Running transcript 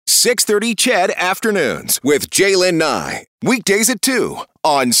6:30 CHED Afternoons with Jaylen Nye. Weekdays at 2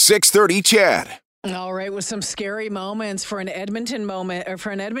 on 6:30 CHED. All right, with some scary moments for an Edmonton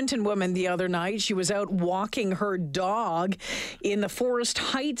woman the other night. She was out walking her dog in the Forest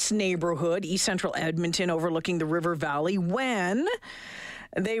Heights neighborhood, East Central Edmonton, overlooking the River Valley, when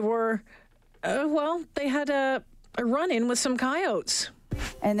they were, they had a run-in with some coyotes.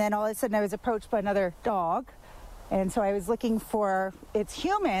 And then all of a sudden I was approached by another dog. And so I was looking for its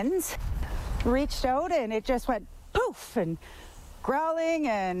humans, reached out, and it just went poof and growling,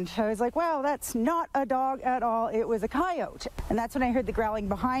 and I was like, wow, that's not a dog at all. It was a coyote. And that's when I heard the growling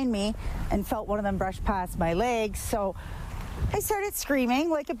behind me and felt one of them brush past my legs. So I started screaming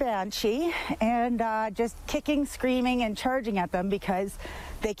like a banshee and just kicking, screaming, and charging at them because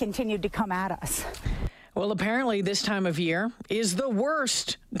they continued to come at us. Well, apparently this time of year is the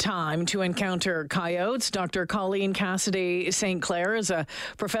worst time to encounter coyotes. Dr. Colleen Cassidy St. Clair is a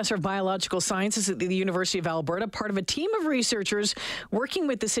professor of biological sciences at the University of Alberta, part of a team of researchers working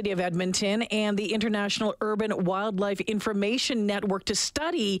with the City of Edmonton and the International Urban Wildlife Information Network to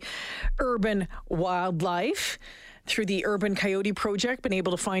study urban wildlife. Through the Urban Coyote Project, been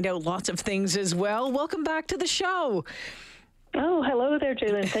able to find out lots of things as well. Welcome back to the show. Oh, hello there,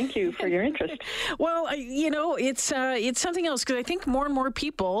 Jaylen. Thank you for your interest. Well, it's something else, because I think more and more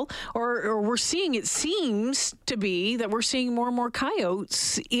people, or we're seeing, it seems to be that we're seeing more and more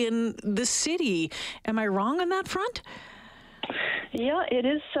coyotes in the city. Am I wrong on that front? Yeah, it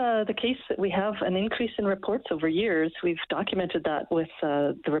is the case that we have an increase in reports over years. We've documented that with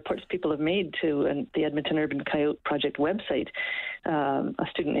the reports people have made to the Edmonton Urban Coyote Project website. A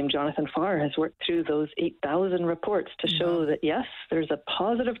student named Jonathan Farr has worked through those 8,000 reports to show that, yes, there's a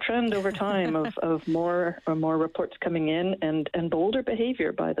positive trend over time of more reports coming in and bolder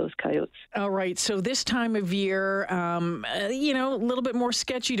behavior by those coyotes. All right. So this time of year, a little bit more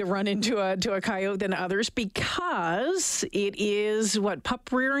sketchy to run into a coyote than others because it is, pup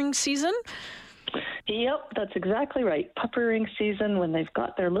rearing season? Yep, that's exactly right. Pup rearing season, when they've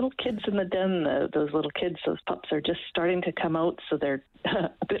got their little kids in the den, those little kids, those pups are just starting to come out, so they're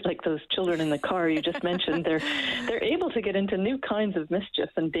a bit like those children in the car you just mentioned. They're able to get into new kinds of mischief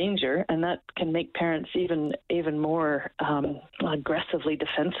and danger, and that can make parents even more aggressively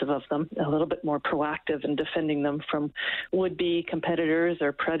defensive of them, a little bit more proactive in defending them from would-be competitors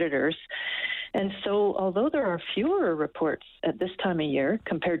or predators. And so, although there are fewer reports at this time of year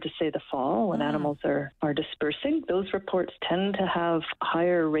compared to, say, the fall when animals are dispersing, those reports tend to have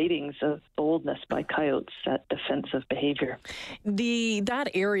higher ratings of boldness by coyotes at defensive behavior. That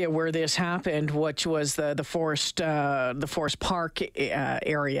area where this happened, which was the Forest Park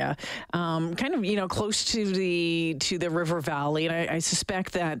area, kind of close to the River Valley, and I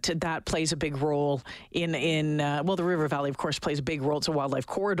suspect that plays a big role in the River Valley, of course, plays a big role. It's a wildlife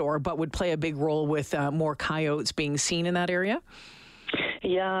corridor, but would play a big role with more coyotes being seen in that area?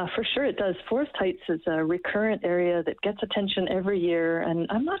 Yeah, for sure it does. Forest Heights is a recurrent area that gets attention every year, and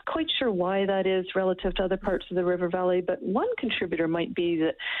I'm not quite sure why that is relative to other parts of the River Valley, but one contributor might be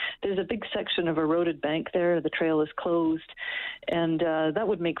that there's a big section of eroded bank there. The trail is closed, and that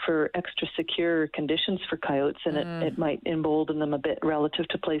would make for extra secure conditions for coyotes, and it might embolden them a bit relative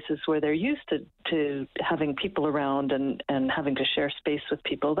to places where they're used to having people around and having to share space with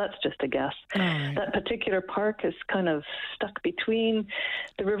people. That's just a guess. That particular park is kind of stuck between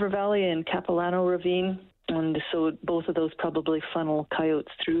the River Valley and Capilano Ravine. And so both of those probably funnel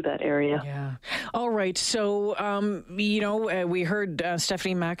coyotes through that area. Yeah. All right. So, we heard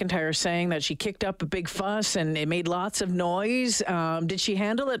Stephanie McIntyre saying that she kicked up a big fuss and it made lots of noise. Did she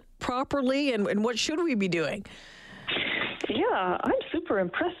handle it properly? And what should we be doing? Yeah, I'm super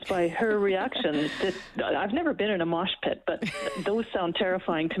impressed by her reaction. I've never been in a mosh pit, but those sound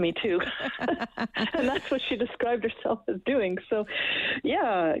terrifying to me too. And that's what she described herself as doing. So,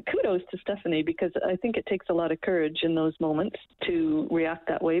 yeah, kudos to Stephanie, because I think it takes a lot of courage in those moments to react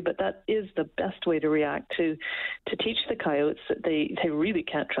that way. But that is the best way to react, to teach the coyotes that they really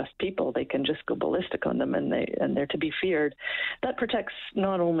can't trust people. They can just go ballistic on them, and they're to be feared. That protects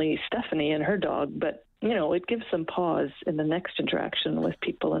not only Stephanie and her dog, but it gives them pause in the next interaction with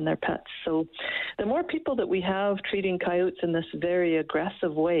people and their pets. So the more people that we have treating coyotes in this very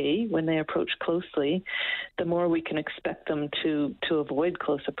aggressive way when they approach closely, the more we can expect them to avoid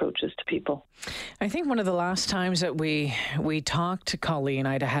close approaches to people. I think one of the last times that we talked to Colleen,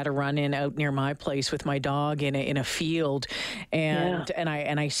 I had a run-in out near my place with my dog in a field, and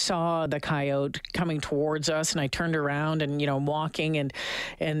I saw the coyote coming towards us, and I turned around and walking, and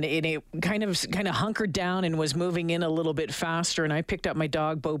it kind of hunkered down and was moving in a little bit faster, and I picked up my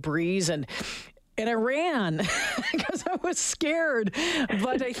dog Beau Breeze, and and I ran because I was scared.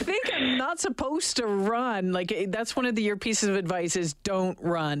 But I think I'm not supposed to run. Like, that's one of your pieces of advice is don't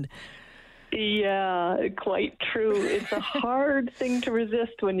run. Yeah, quite true. It's a hard thing to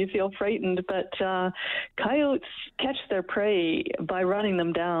resist when you feel frightened, but coyotes catch their prey by running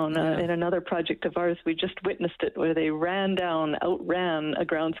them down. In another project of ours, we just witnessed it where they outran a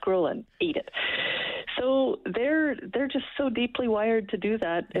ground squirrel and ate it. So they're just so deeply wired to do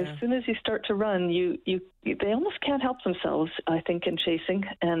that. Yeah. As soon as you start to run, they almost can't help themselves, I think, in chasing,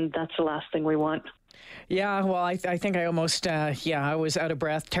 and that's the last thing we want. Yeah, well, I think I almost, I was out of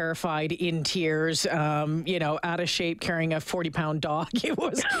breath, terrified, in tears, out of shape, carrying a 40-pound dog. It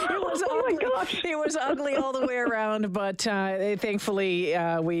was oh ugly. My gosh. It was ugly all the way around, but thankfully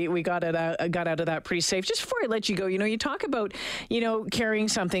we got out of that pretty safe. Just before I let you go, you talk about, carrying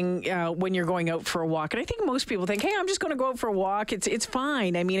something when you're going out for a walk, and I think most people think, hey, I'm just going to go out for a walk. It's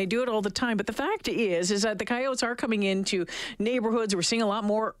fine. I mean, I do it all the time, but the fact is that the coyotes are coming into neighborhoods. We're seeing a lot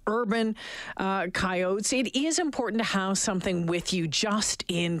more urban coyotes. It is important to have something with you just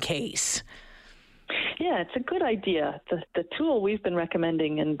in case. Yeah, it's a good idea. The tool we've been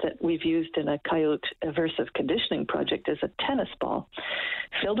recommending and that we've used in a coyote aversive conditioning project is a tennis ball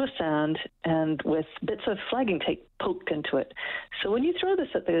filled with sand and with bits of flagging tape poked into it. So when you throw this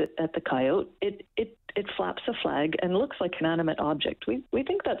at the coyote, it flaps a flag and looks like an animate object. We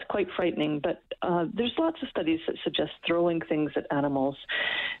think that's quite frightening, but there's lots of studies that suggest throwing things at animals,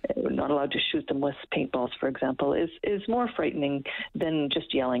 we're not allowed to shoot them with paintballs, for example, is more frightening than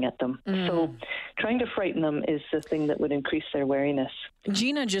just yelling at them. So trying to frighten them is the thing that would increase their wariness.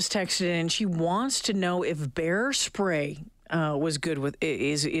 Gina just texted in. She wants to know if bear spray is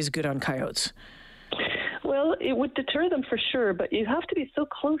good on coyotes. Well, it would deter them for sure, but you have to be so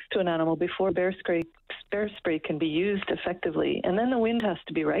close to an animal before bear spray can be used effectively. And then the wind has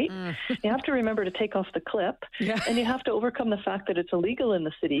to be right. You have to remember to take off the clip, and you have to overcome the fact that it's illegal in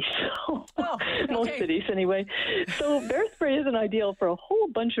the city. So, most cities anyway. So bear spray isn't ideal for a whole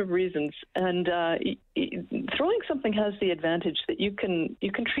bunch of reasons. And throwing something has the advantage that you can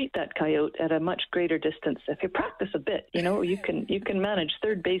treat that coyote at a much greater distance. If you practice a bit, you can manage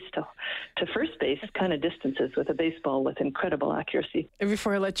third base to first base kind of distances with a baseball with incredible accuracy.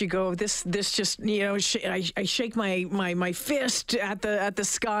 Before I let you go, this just I shake my fist at the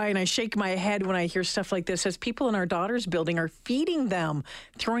sky, and I shake my head when I hear stuff like this, as people in our daughter's building are feeding them,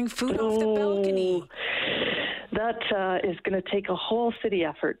 throwing food off the balcony. That is going to take a whole city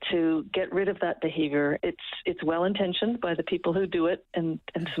effort to get rid of that behavior. It's well-intentioned by the people who do it, and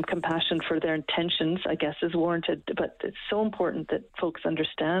some compassion for their intentions, I guess, is warranted. But it's so important that folks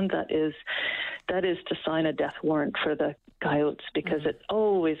understand that is to sign a death warrant for the coyotes, because it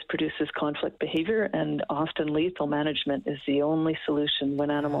always produces conflict behavior, and often lethal management is the only solution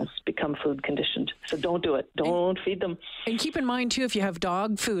when animals become food conditioned. So don't do it. Don't feed them. And keep in mind, too, if you have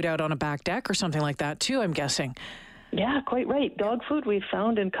dog food out on a back deck or something like that, too, I'm guessing. Yeah, quite right. Dog food we've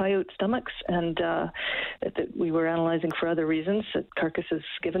found in coyote stomachs, and that we were analyzing for other reasons, that carcasses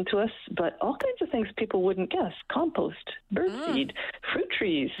given to us, but all kinds of things people wouldn't guess. Compost, birdseed, fruit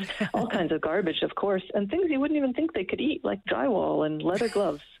trees, all kinds of garbage, of course, and things you wouldn't even think they could eat, like drywall and leather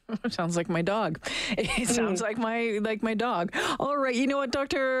gloves. Sounds like my dog. It sounds like my dog. All right. You know what,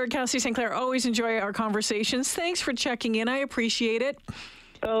 Dr. Cassidy St. Clair, always enjoy our conversations. Thanks for checking in. I appreciate it.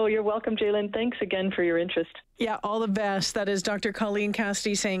 Oh, you're welcome, Jalen. Thanks again for your interest. Yeah, all the best. That is Dr. Colleen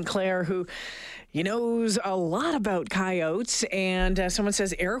Cassidy St. Clair, who knows a lot about coyotes. And someone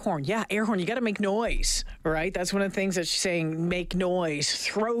says air horn. Yeah, air horn. You got to make noise, right? That's one of the things that she's saying. Make noise,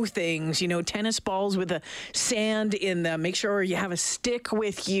 throw things, tennis balls with the sand in them. Make sure you have a stick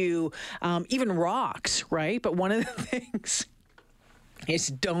with you, even rocks, right? But one of the things is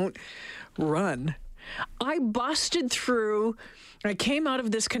don't run. I busted through. I came out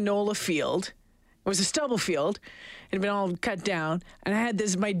of this canola field. It was a stubble field. It had been all cut down. And I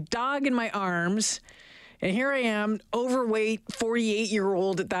had my dog in my arms. And here I am, overweight,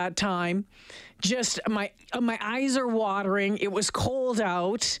 48-year-old at that time. Just my eyes are watering. It was cold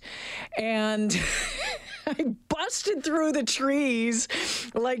out. And I busted through the trees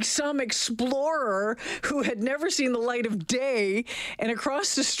like some explorer who had never seen the light of day. And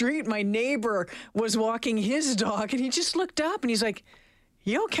across the street, my neighbor was walking his dog, and he just looked up and he's like,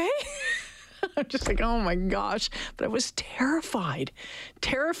 "You okay?" I'm just like, oh my gosh. But I was terrified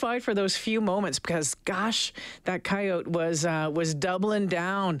for those few moments, because gosh, that coyote was doubling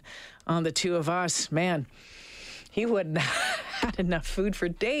down on the two of us. Man, he wouldn't have had enough food for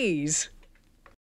days.